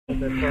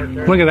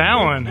Look at that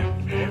one.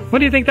 What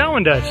do you think that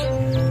one does?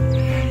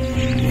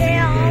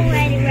 They're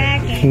already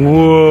ragged.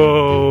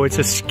 Whoa, it's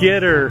a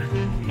skidder.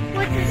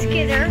 What's a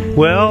skidder?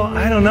 Well,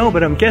 I don't know,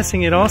 but I'm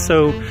guessing it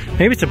also,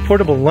 maybe it's a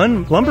portable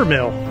lumber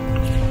mill.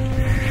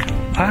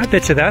 I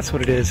bet you that's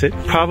what it is. It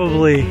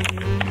probably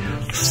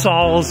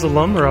saws the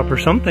lumber up or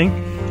something.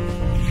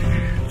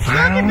 Look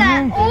at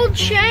that old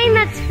chain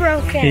that's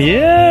broken.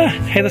 Yeah.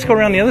 Hey, let's go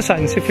around the other side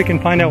and see if we can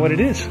find out what it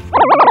is.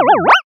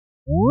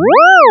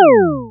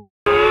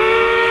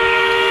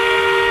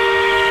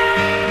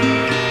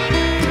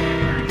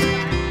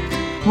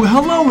 Well,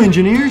 hello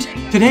engineers!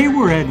 Today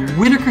we're at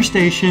Whittaker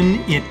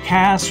Station in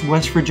Cass,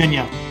 West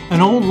Virginia,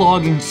 an old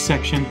logging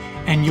section,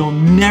 and you'll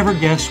never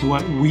guess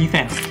what we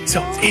found.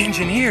 So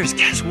engineers,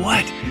 guess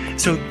what?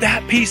 So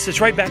that piece that's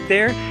right back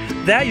there,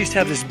 that used to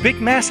have this big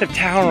massive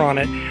tower on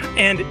it,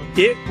 and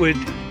it would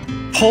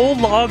pull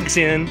logs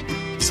in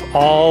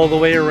all the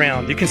way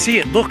around. You can see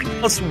it, look,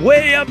 it's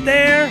way up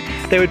there.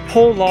 They would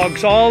pull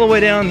logs all the way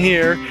down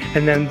here,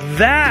 and then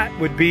that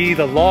would be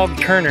the log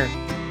turner.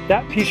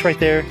 That piece right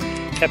there,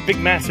 that big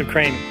massive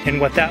crane, and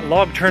what that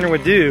log turner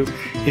would do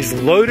is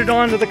load it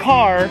onto the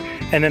car,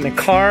 and then the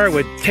car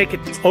would take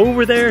it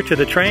over there to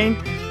the train,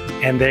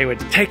 and they would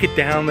take it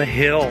down the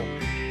hill.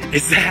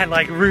 Is that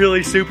like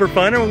really super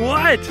fun or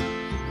what?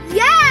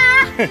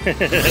 Yeah!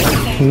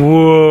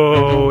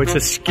 Whoa, it's a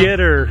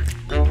skidder.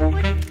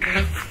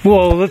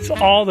 Whoa, that's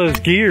all those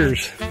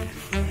gears.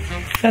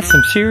 That's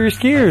some serious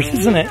gears,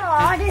 isn't it?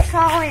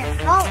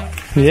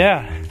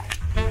 Yeah.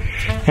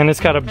 And it's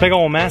got a big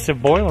old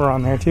massive boiler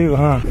on there too,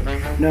 huh?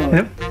 No.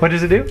 Yep. What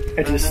does it do?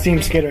 It's a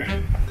steam skidder.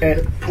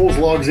 It pulls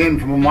logs in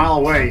from a mile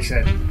away, he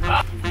said.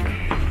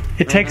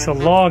 It takes a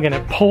log and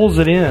it pulls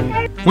it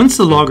in. Once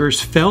the loggers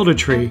felled a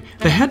tree,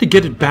 they had to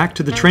get it back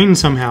to the train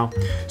somehow.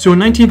 So in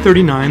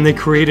 1939, they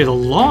created a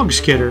log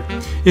skidder.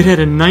 It had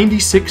a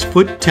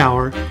 96-foot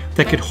tower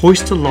that could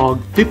hoist a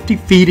log 50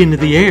 feet into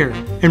the air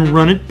and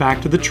run it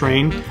back to the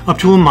train up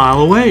to a mile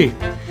away.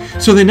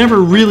 So they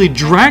never really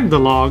dragged the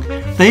log,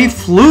 they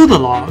flew the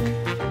log.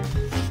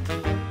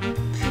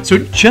 So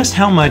just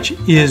how much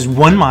is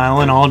 1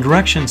 mile in all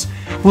directions?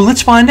 Well,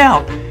 let's find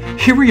out.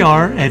 Here we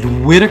are at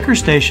Whittaker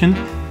Station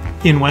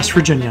in West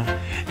Virginia.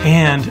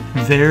 And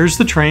there's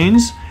the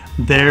trains,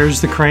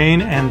 there's the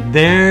crane, and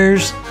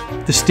there's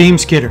the steam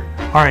skidder.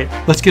 All right,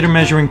 let's get a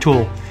measuring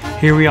tool.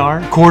 Here we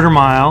are, 1/4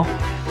 mile.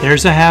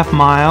 There's a 1/2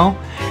 mile.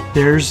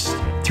 There's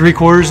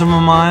 3/4 of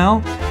a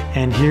mile.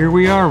 And here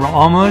we are, we're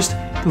almost,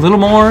 a little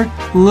more,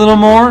 a little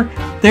more.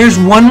 There's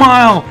 1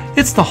 mile.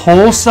 It's the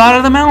whole side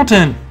of the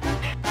mountain.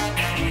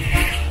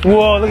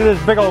 Whoa, look at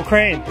this big old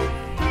crane.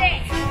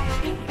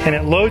 And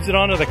it loads it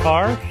onto the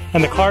car,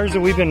 and the cars that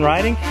we've been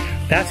riding,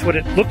 that's what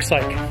it looks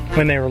like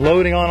when they were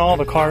loading on all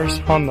the cars,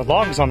 on the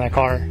logs on that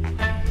car.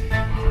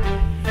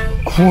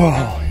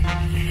 Whoa,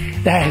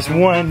 that is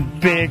one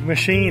big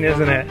machine,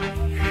 isn't it?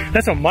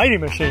 That's a mighty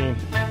machine.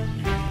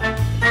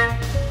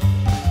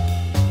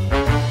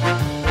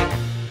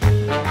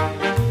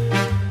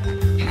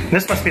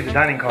 This must be the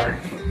dining car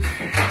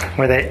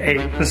where they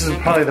ate. This is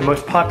probably the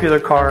most popular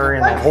car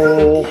in the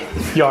whole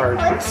yard,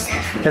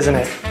 isn't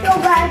it?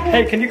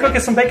 Hey, can you cook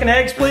us some bacon and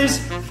eggs,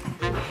 please?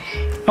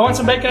 I want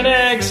some bacon and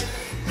eggs.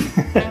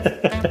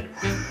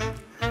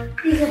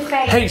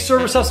 Hey,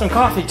 serve us up some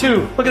coffee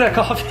too. Look at that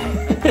coffee.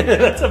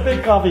 That's a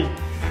big coffee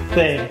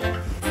thing.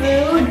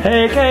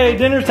 Hey, okay,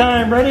 dinner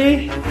time.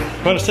 Ready?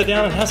 Want to sit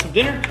down and have some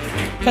dinner?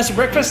 Have some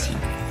breakfast?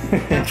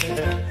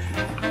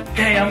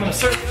 Okay, I'm going to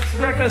serve you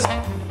some breakfast.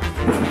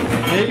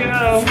 Here you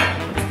go.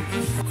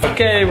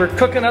 Okay, we're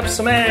cooking up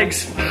some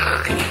eggs.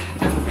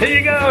 Here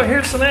you go,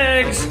 here's some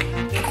eggs.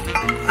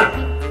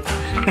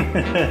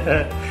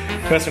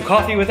 You want some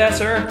coffee with that,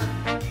 sir?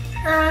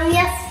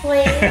 Yes,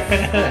 please.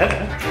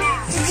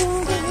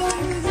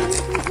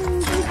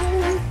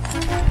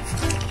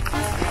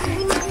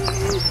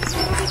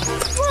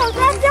 Whoa,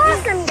 that's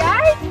awesome,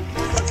 guys.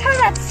 Look how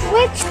that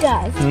switch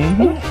does.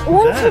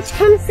 Once it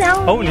comes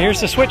out. Oh, and here's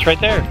the switch right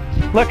there.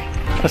 Look,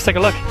 let's take a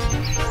look.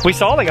 We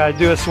saw the guy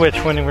do a switch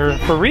when we were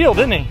for real,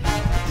 didn't he?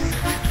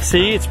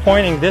 See, it's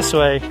pointing this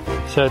way.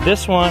 So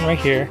this one right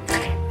here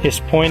is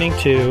pointing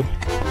to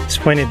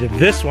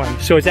this one.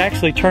 So it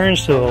actually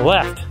turns to the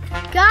left.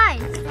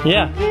 Guys.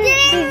 Yeah.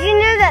 Did you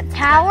know that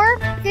tower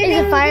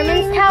is a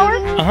fireman's tower?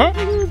 Uh-huh.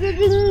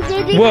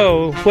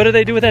 Whoa, what do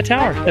they do with that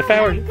tower? The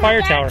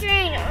fire tower.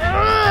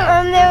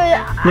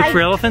 Look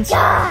for elephants?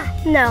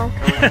 No.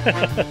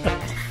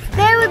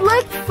 They would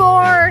look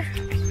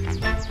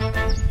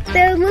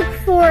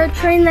for a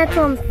train that's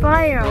on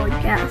fire, I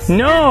would guess.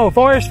 No,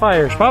 forest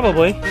fires,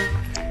 probably.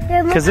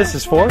 Because this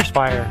is forest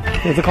fire.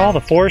 Look at all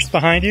the forest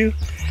behind you.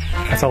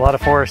 That's a lot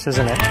of forest,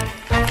 isn't it?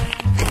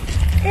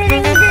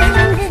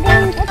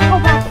 Let's go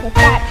back with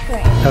that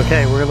train.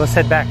 Okay, let's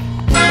head back.